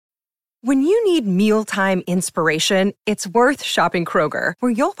When you need mealtime inspiration, it's worth shopping Kroger,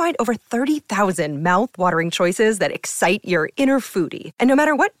 where you'll find over 30,000 mouth-watering choices that excite your inner foodie. And no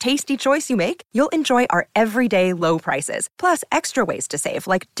matter what tasty choice you make, you'll enjoy our everyday low prices, plus extra ways to save,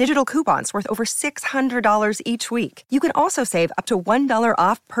 like digital coupons worth over $600 each week. You can also save up to $1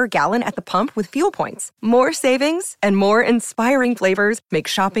 off per gallon at the pump with fuel points. More savings and more inspiring flavors make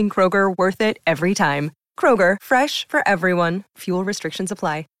shopping Kroger worth it every time. Kroger, fresh for everyone. Fuel restrictions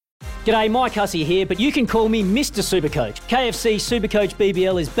apply. G'day, Mike Hussey here, but you can call me Mr. Supercoach. KFC Supercoach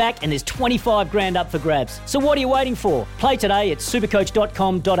BBL is back and there's 25 grand up for grabs. So what are you waiting for? Play today at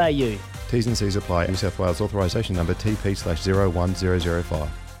supercoach.com.au. T's and C's apply. New South Wales authorisation number TP/01005.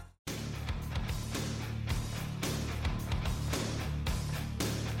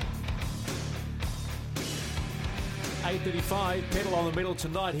 8:35, pedal on the middle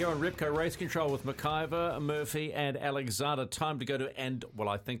tonight here on Repco Race Control with McIver, Murphy and Alexander. Time to go to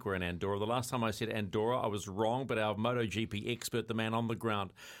I think we're in Andorra. The last time I said Andorra, I was wrong, but our MotoGP expert, the man on the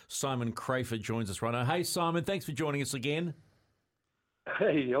ground, Simon Crafar, joins us right now. Hey, Simon, thanks for joining us again.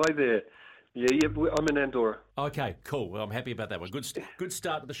 Hey, hi there. Yeah, I'm in Andorra. Okay, cool. Well, I'm happy about that one. Good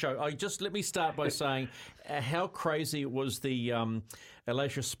start to the show. Let me start by saying how crazy was the Aleix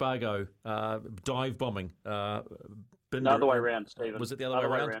Espargaro dive bombing? The other way around, Stephen. Was it the other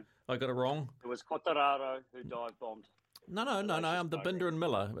way around? I got it wrong. It was Quartararo who dive bombed. No. I'm the Binder and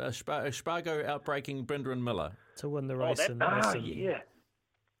Miller. Espargaro outbreaking Binder and Miller to win the race. Yeah.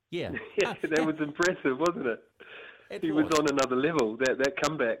 Yeah, that was impressive, wasn't it? He was on another level. That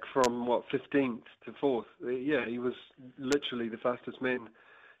comeback from 15th to 4th. Yeah, he was literally the fastest man.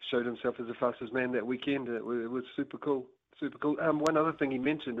 Showed himself as the fastest man that weekend. It was super cool. Super cool. One other thing he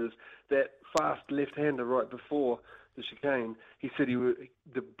mentioned is that fast left-hander right before the chicane. He said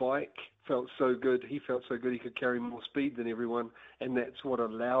the bike felt so good. He felt so good he could carry more speed than everyone, and that's what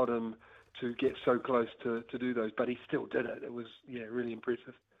allowed him to get so close to do those. But he still did it. It was really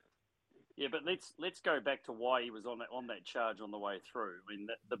impressive. Yeah, but let's go back to why he was on that charge on the way through. I mean,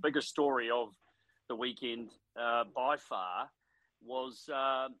 the biggest story of the weekend by far was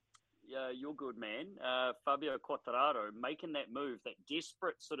your good man, Fabio Quartararo, making that move, that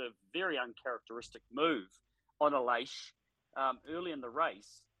desperate sort of very uncharacteristic move on Aleix early in the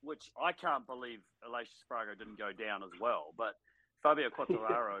race, which I can't believe Aleix Espargaro didn't go down as well. But Fabio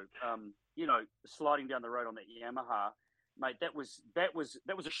Quartararo, sliding down the road on that Yamaha, mate, that was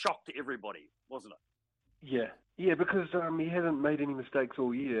a shock to everybody, wasn't it? Yeah, because he hasn't made any mistakes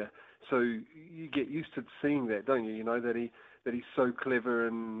all year, so you get used to seeing that, don't you? You know that he's so clever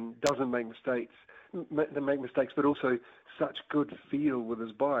and doesn't make mistakes, but also such good feel with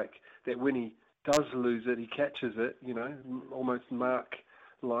his bike that when he does lose it, he catches it, almost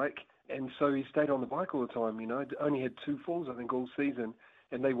Mark-like, and so he stayed on the bike all the time. Only had 2 falls, I think, all season.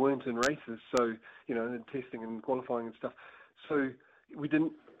 And they weren't in races, so, in testing and qualifying and stuff. So we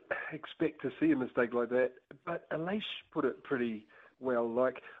didn't expect to see a mistake like that. But Aleix put it pretty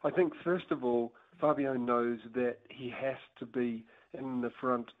well. I think, first of all, Fabio knows that he has to be in the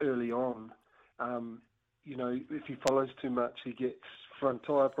front early on. If he follows too much, he gets front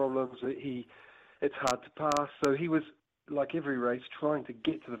tyre problems. It's hard to pass. So he was, like every race, trying to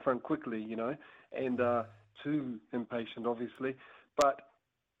get to the front quickly, and too impatient, obviously. But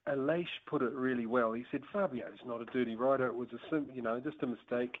Aleix put it really well. He said, Fabio's not a dirty rider. It was just a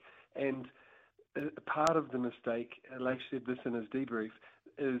mistake. And part of the mistake, Aleix said this in his debrief,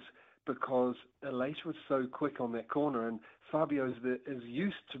 is because Aleix was so quick on that corner, and Fabio is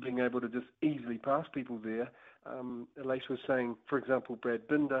used to being able to just easily pass people there. Aleix was saying, for example, Brad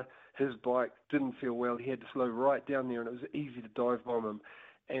Binder, his bike didn't feel well. He had to slow right down there, and it was easy to dive bomb him.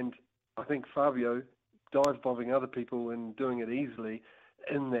 And I think Fabio, dive bombing other people and doing it easily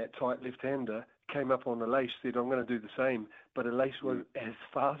in that tight left-hander, came up on Aleix, said, I'm going to do the same. But Aleix was as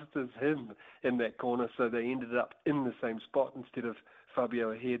fast as him in that corner, so they ended up in the same spot instead of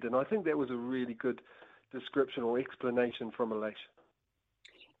Fabio ahead. And I think that was a really good description or explanation from Aleix.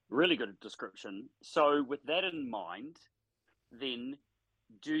 Really good description. So with that in mind, then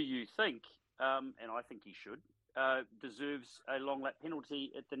do you think, and I think he should, deserves a long lap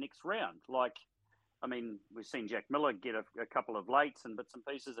penalty at the next round? We've seen Jack Miller get a couple of lates and bits and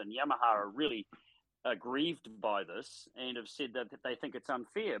pieces, and Yamaha are really aggrieved by this and have said that they think it's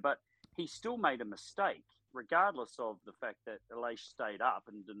unfair. But he still made a mistake, regardless of the fact that Aleix stayed up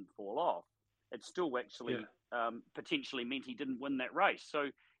and didn't fall off. It still actually potentially meant he didn't win that race. So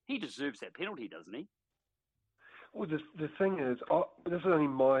he deserves that penalty, doesn't he? Well, the thing is, this is only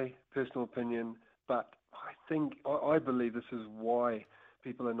my personal opinion, but I believe this is why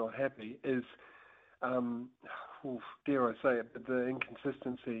people are not happy, is dare I say it, but the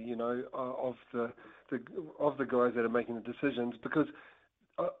inconsistency, of the guys that are making the decisions, because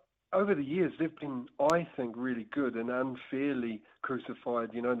over the years they've been, I think, really good and unfairly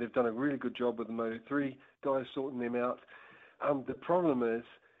crucified. They've done a really good job with the Moto3 guys sorting them out. The problem is,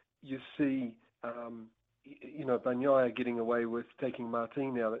 you see, Bagnaia getting away with taking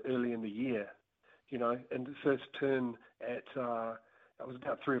Martin out early in the year, and the first turn at, I was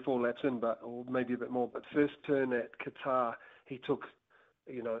about 3 or 4 laps in, or maybe a bit more, but first turn at Qatar, he took,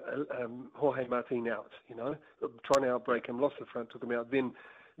 Jorge Martin out, trying to outbrake him, lost the front, took him out. Then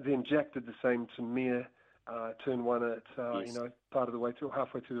Jack did the same to Mir, turn 1 at, Yes. part of the way through,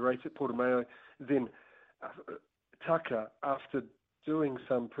 halfway through the race at Portimao. Then Tucker, after doing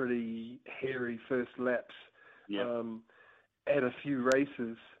some pretty hairy first laps, at a few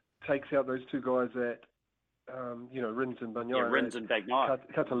races, takes out those 2 guys at, Rins and Bagnaia. Yeah, Rins and Bagnaia.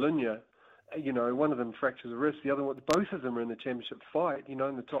 Catalunya. One of them fractures a wrist, the other one, both of them are in the championship fight, in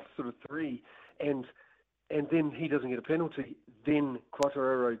the top sort of 3, and then he doesn't get a penalty, then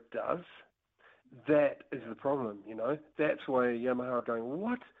Quartararo does. That is the problem, That's why Yamaha are going,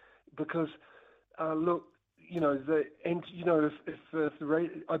 what? Because, look, if the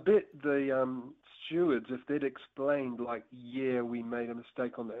race, I bet the stewards, if they'd explained, like, we made a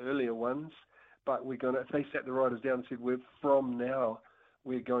mistake on the earlier ones, but if they sat the riders down and said, from now,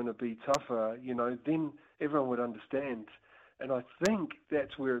 we're going to be tougher, then everyone would understand. And I think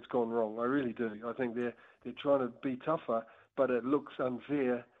that's where it's gone wrong. I really do. I think they're trying to be tougher, but it looks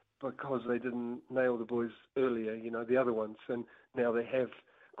unfair because they didn't nail the boys earlier, the other ones, and now they have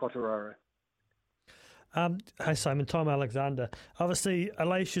Quartararo. Hey Simon, Tom Alexander. Obviously,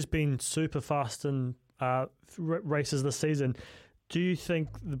 Aleix been super fast in races this season. Do you think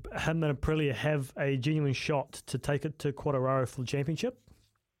him and Aprilia have a genuine shot to take it to Quartararo for the championship?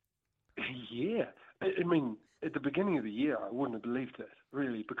 Yeah. I mean, at the beginning of the year, I wouldn't have believed it,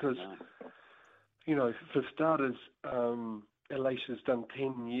 really, because, for starters, Aleix has done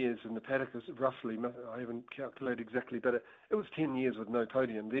 10 years in the paddock, roughly. I haven't calculated exactly, but it was 10 years with no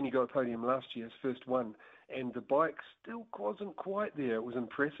podium. Then he got a podium last year, his first one, and the bike still wasn't quite there. It was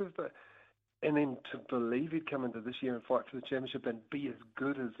impressive, and then to believe he'd come into this year and fight for the championship and be as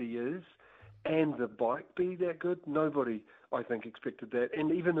good as he is, and the bike be that good, nobody, I think, expected that.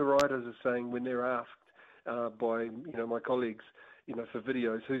 And even the riders are saying, when they're asked by my colleagues, for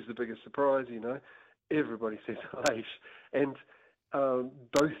videos, who's the biggest surprise, everybody says Aleix. And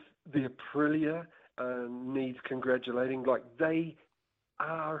both the Aprilia needs congratulating. Like, they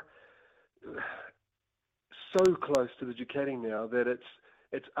are so close to the Ducati now that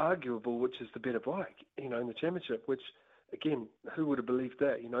it's arguable which is the better bike, in the championship, which, again, who would have believed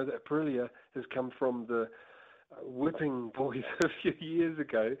that? That Aprilia has come from the whipping boys a few years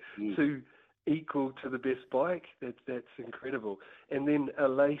ago to equal to the best bike. That's incredible. And then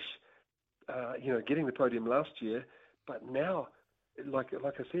Aleix, getting the podium last year, but now, like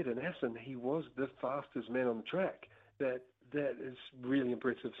I said, in Assen, he was the fastest man on the track. That is really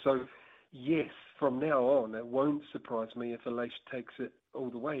impressive. So, yes, from now on, it won't surprise me if Aleix takes it all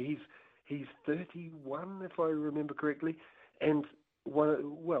the way. He's 31, if I remember correctly, and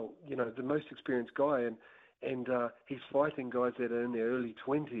the most experienced guy, and he's fighting guys that are in their early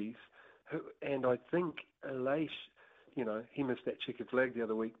 20s, and I think Aleix, he missed that checkered flag the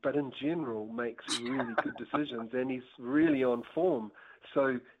other week, but in general makes really good decisions, and he's really on form.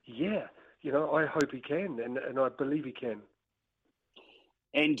 So, yeah, I hope he can, and I believe he can.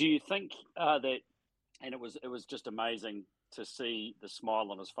 And do you think that, and it was just amazing to see the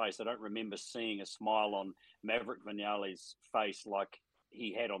smile on his face. I don't remember seeing a smile on Maverick Vinales' face like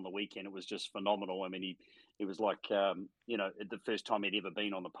he had on the weekend. It was just phenomenal. I mean, he was like, the first time he'd ever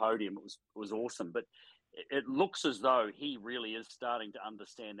been on the podium. It was awesome. But it looks as though he really is starting to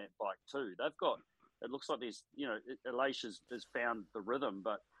understand that bike too. It looks like there's, Aleix has found the rhythm,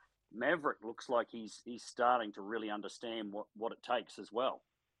 but Maverick looks like he's starting to really understand what it takes as well.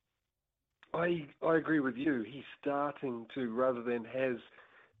 I agree with you. He's starting to, rather than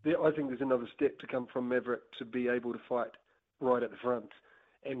I think there's another step to come from Maverick to be able to fight right at the front,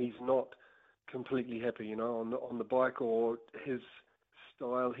 and he's not completely happy, on the bike or his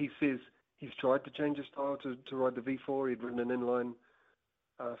style. He says he's tried to change his style to ride the V4. He'd ridden an inline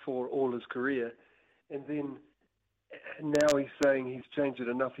for all his career, and then now he's saying he's changed it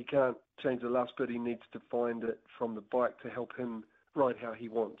enough. He can't change the last bit. He needs to find it from the bike to help him ride how he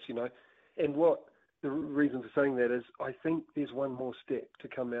wants, And what the reason for saying that is, I think there's one more step to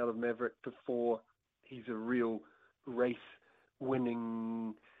come out of Maverick before he's a real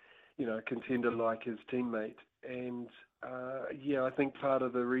race-winning, contender like his teammate. And, I think part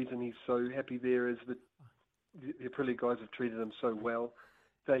of the reason he's so happy there is that the Aprilia guys have treated them so well.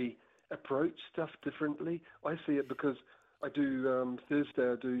 They approach stuff differently. I see it because I do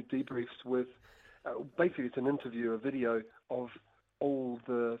Thursday. I do debriefs with. Basically, it's an interview, a video of all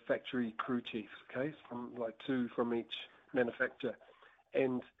the factory crew chiefs. Okay, from like 2 from each manufacturer,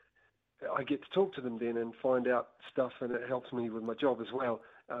 and I get to talk to them then and find out stuff, and it helps me with my job as well.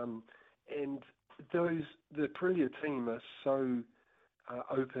 And the Aprilia team are so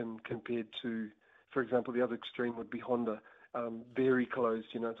open compared to, for example, the other extreme would be Honda. Very closed,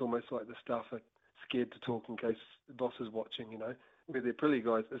 it's almost like the staff are scared to talk in case the boss is watching, Where the Aprilia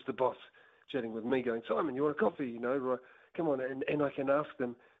guys, it's the boss chatting with me going, Simon, you want a coffee, right, come on. And I can ask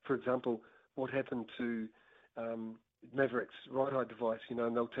them, for example, what happened to Maverick's ride height device,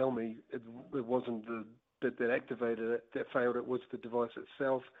 and they'll tell me it wasn't the bit that activated it, that failed, it was the device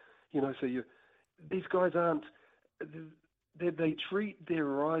itself, so these guys aren't, they treat their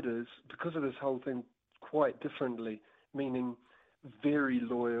riders, because of this whole thing, quite differently, meaning very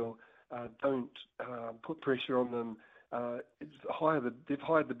loyal, don't put pressure on them, they've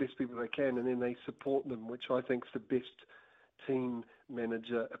hired the best people they can, and then they support them, which I think is the best team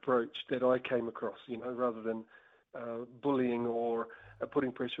manager approach that I came across, rather than bullying or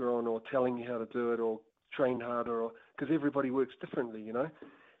putting pressure on or telling you how to do it or train harder, because everybody works differently,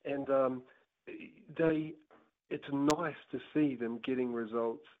 and it's nice to see them getting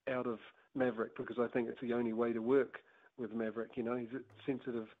results out of Maverick, because I think it's the only way to work with Maverick. He's a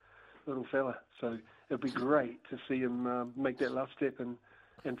sensitive little fella, so it'd be great to see him make that last step and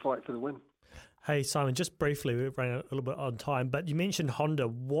fight for the win. Hey, Simon, just briefly, we're running a little bit on time, but you mentioned Honda.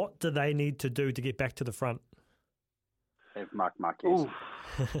 What do they need to do to get back to the front? Have Marc Marquez.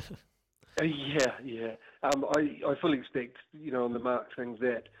 Yeah. I fully expect, on the Marc thing,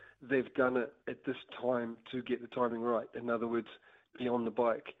 that they've done it at this time to get the timing right. In other words, be on the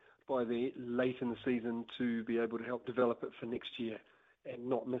bike by the late in the season to be able to help develop it for next year and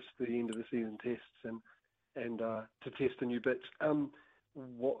not miss the end of the season tests and to test the new bits.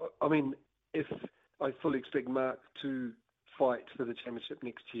 If I fully expect Marc to fight for the championship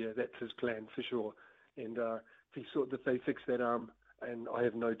next year, that's his plan for sure. And if they fix that arm, and I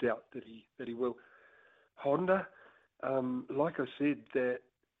have no doubt that he will. Honda, like I said, that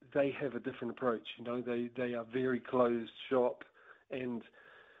they have a different approach. They are very closed shop, and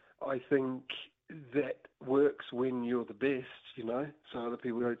I think that works when you're the best. So other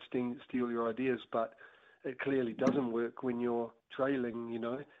people don't steal your ideas, but it clearly doesn't work when you're trailing.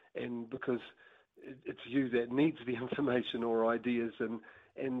 And because it's you that needs the information or ideas, I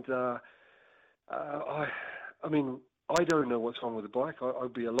don't know what's wrong with the bike.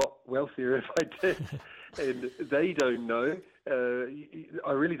 I'd be a lot wealthier if I did, and they don't know.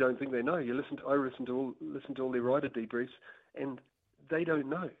 I really don't think they know. I listen to all their rider debriefs, and they don't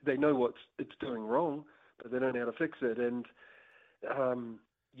know. They know what it's doing wrong, but they don't know how to fix it. And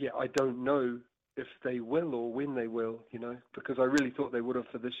I don't know if they will or when they will. Because I really thought they would have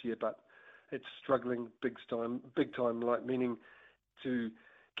for this year, but it's struggling big time. Like meaning to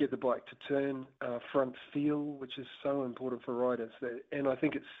get the bike to turn, front feel, which is so important for riders. And I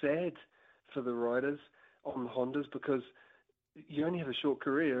think it's sad for the riders on the Hondas, because you only have a short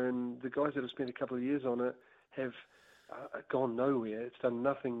career, and the guys that have spent a couple of years on it have gone nowhere. It's done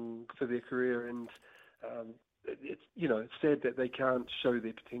nothing for their career, and it's sad that they can't show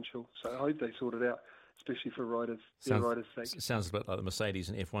their potential. So I hope they sort it out, especially for riders' sake. Sounds a bit like the Mercedes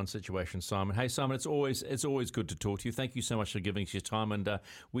and F1 situation, Simon. Hey, Simon, it's always good to talk to you. Thank you so much for giving us your time, and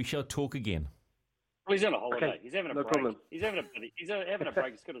we shall talk again. Well, he's on a holiday. Okay. He's having a break. Problem. He's having a break. He's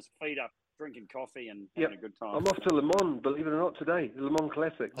got his feet up, drinking coffee and having a good time. I'm off to Le Mans, believe it or not, today. The Le Mans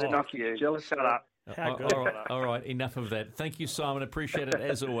Classic. Enough of you. Jealous. Shut up. All right, enough of that. Thank you, Simon. Appreciate it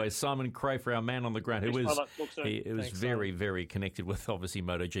as always. Simon Crafar, our man on the ground, who is very, very connected with obviously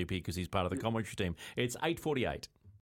MotoGP because he's part of the commentary team. It's 8:48.